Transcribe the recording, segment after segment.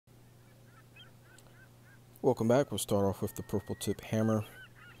Welcome back. We'll start off with the purple tip hammer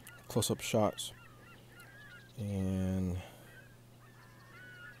close-up shots, and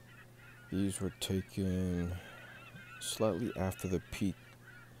these were taken slightly after the peak.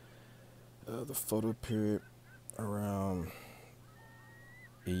 The photo period around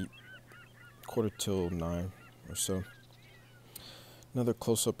 8, quarter till 9 or so. Another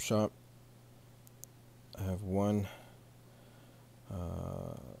close-up shot. I have one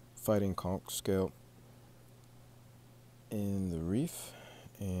fighting conch scale in the reef,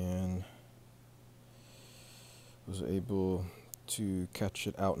 and was able to catch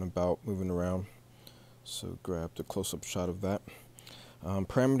it out and about moving around, so grabbed a close-up shot of that.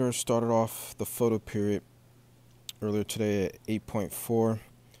 Parameters started off the photo period earlier today at 8.4.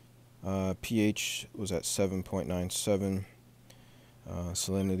 pH was at 7.97.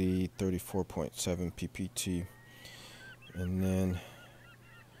 Salinity 34.7 ppt, and then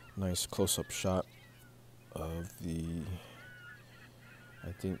nice close-up shot of the,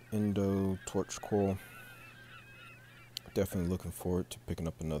 I think, Indo torch coral. Definitely looking forward to picking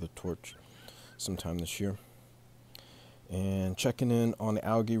up another torch sometime this year. And checking in on the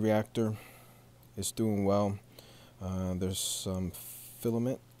algae reactor. It's doing well. There's some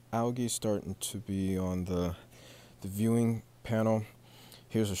filament algae starting to be on the viewing panel.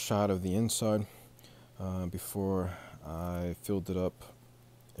 Here's a shot of the inside before I filled it up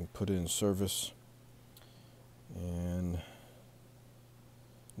and put it in service. And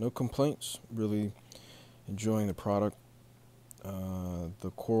no complaints, really enjoying the product.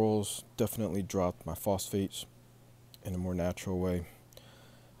 The corals definitely dropped my phosphates in a more natural way.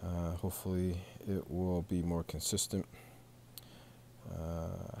 Hopefully it will be more consistent.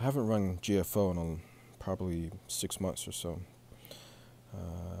 I haven't run GFO in probably 6 months or so,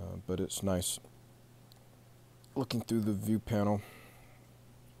 but it's nice looking through the view panel.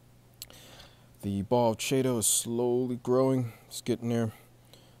 The ball of Chaeto is slowly growing. It's getting there.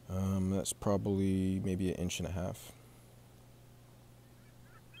 That's probably maybe 1.5 inches.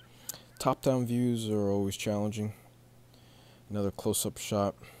 Top-down views are always challenging. Another close-up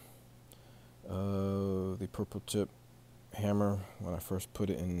shot of the purple tip hammer when I first put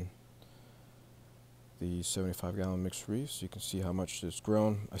it in the 75-gallon mixed reefs. You can see how much it's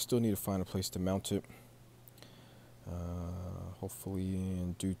grown. I still need to find a place to mount it. Hopefully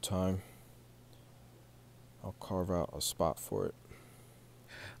in due time I'll carve out a spot for it.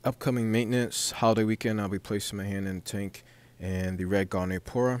 Upcoming maintenance, holiday weekend, I'll be placing my hand in the tank, and the red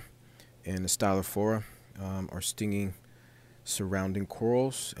Garnepora and the Stylophora are stinging surrounding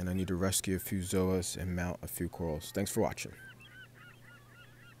corals, and I need to rescue a few zoas and mount a few corals. Thanks for watching.